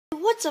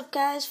What's up,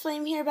 guys?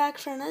 Flame here, back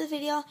for another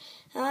video,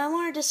 and I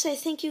wanted to say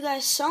thank you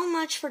guys so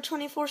much for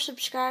 24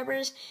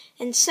 subscribers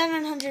and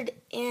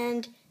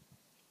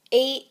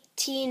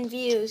 718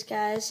 views,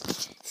 guys.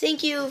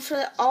 Thank you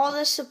for all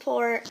the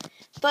support.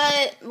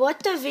 But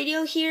what the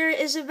video here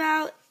is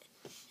about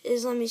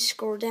is, let me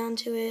scroll down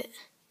to it.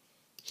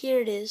 Here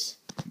it is.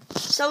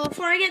 So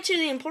before I get to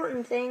the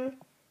important thing,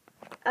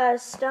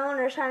 Stone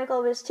or Shiny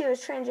Globus 2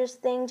 has changed his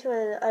thing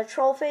to a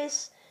troll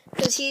face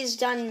because he's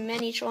done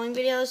many trolling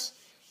videos.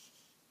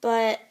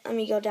 But let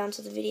me go down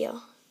to the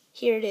video.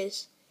 Here it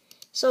is.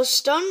 So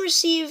Stone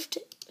received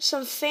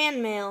some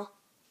fan mail.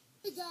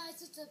 Hey guys,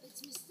 what's up?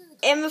 It's me, Stone.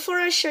 And before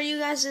I show you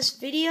guys this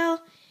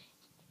video,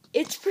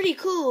 it's pretty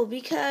cool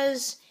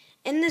because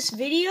in this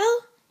video,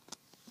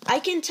 I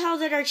can tell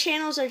that our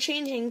channels are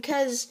changing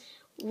because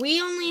we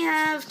only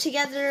have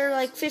together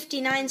like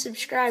 59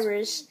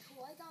 subscribers.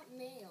 Cool, I got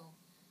mail.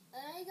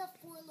 And I got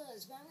 4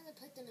 letters, but I'm going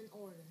to put them in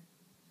order.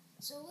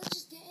 So let's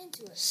just get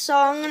into it. So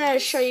I'm going to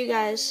show you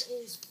guys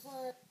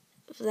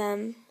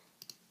them.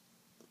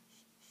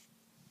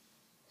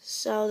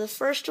 So the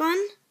first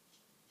one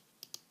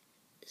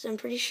is, I'm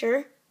pretty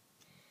sure,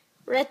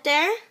 right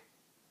there,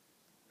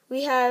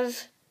 we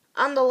have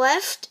on the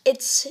left,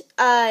 it's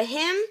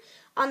him.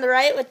 On the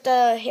right with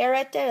the hair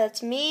right there,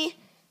 that's me.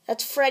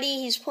 That's Freddy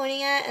he's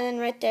pointing at. And then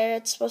right there,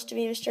 it's supposed to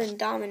be Mr.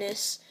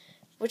 Indominus,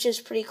 which is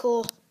pretty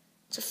cool.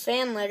 It's a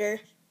fan letter,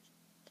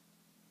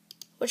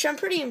 which I'm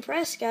pretty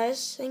impressed,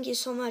 guys. Thank you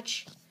so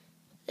much.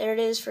 There it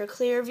is for a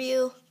clear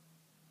view.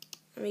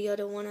 Let me go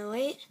to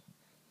 108.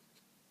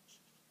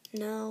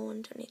 No,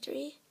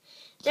 123.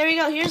 There we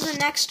go. Here's the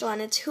next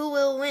one. It's who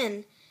will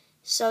win.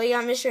 So you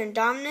got Mr.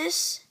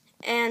 Indominus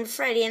and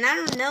Freddy. And I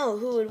don't know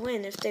who would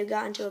win if they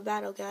got into a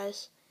battle,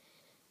 guys.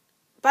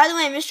 By the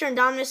way, Mr.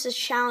 Indominus'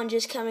 challenge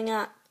is coming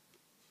up.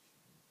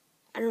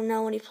 I don't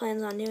know when he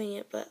plans on doing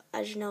it, but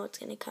I just know it's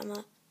going to come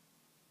up.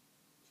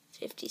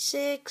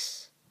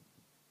 56.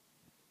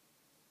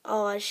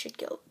 Oh, I should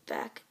go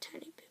back a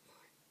tiny bit more.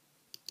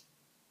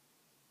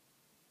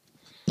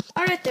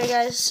 Alright there,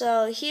 guys.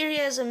 So here he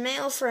has a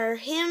mail for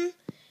him.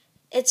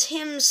 It's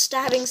him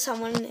stabbing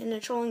someone in a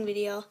trolling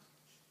video.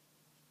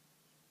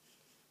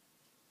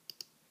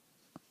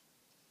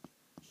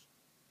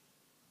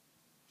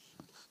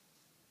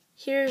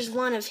 Here's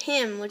one of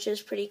him, which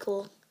is pretty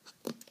cool.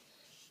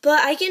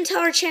 But I can tell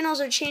our channels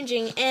are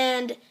changing,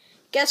 and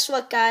guess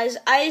what, guys?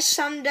 I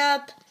summed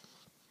up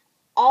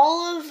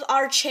all of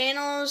our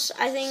channels.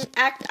 I think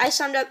I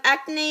summed up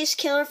Actinace,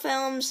 Killer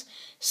Films,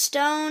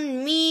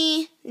 Stone,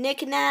 me,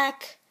 Nick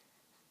Knack.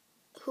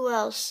 Who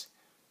else?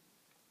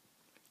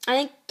 I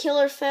think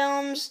Killer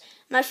Films,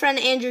 my friend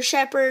Andrew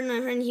Shepard,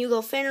 my friend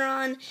Hugo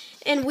Finneron,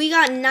 and we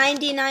got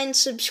 99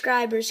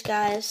 subscribers,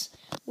 guys.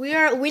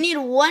 We need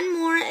one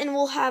more and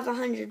we'll have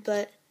 100,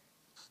 but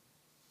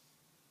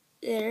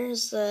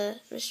there's the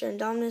Mr.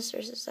 Indominus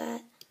versus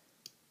that.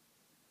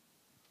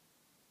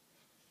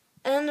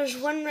 And then there's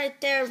one right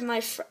there of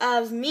me.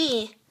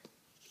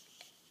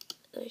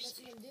 That's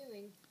what I'm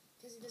doing,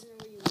 because he doesn't know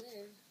where you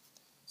live.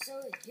 So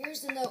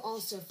here's the note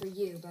also for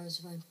you,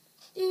 Bowser Flame.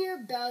 Dear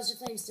Bowser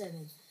Flame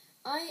 7,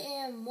 I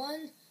am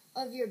one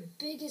of your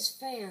biggest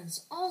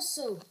fans.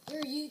 Also,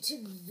 your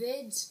YouTube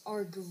vids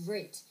are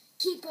great.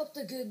 Keep up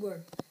the good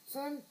work.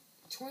 From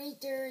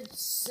 23rd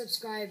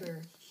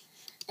subscriber.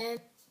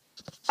 And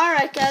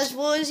alright, guys,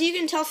 well, as you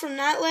can tell from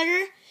that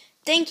letter,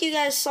 thank you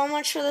guys so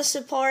much for the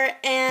support,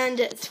 and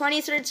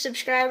 23rd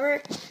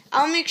subscriber.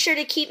 I'll make sure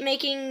to keep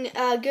making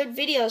good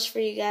videos for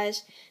you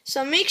guys.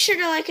 So make sure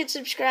to like and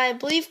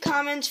subscribe. Leave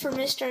comments for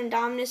Mr.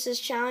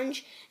 Indominus'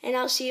 challenge, and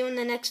I'll see you in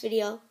the next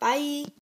video. Bye!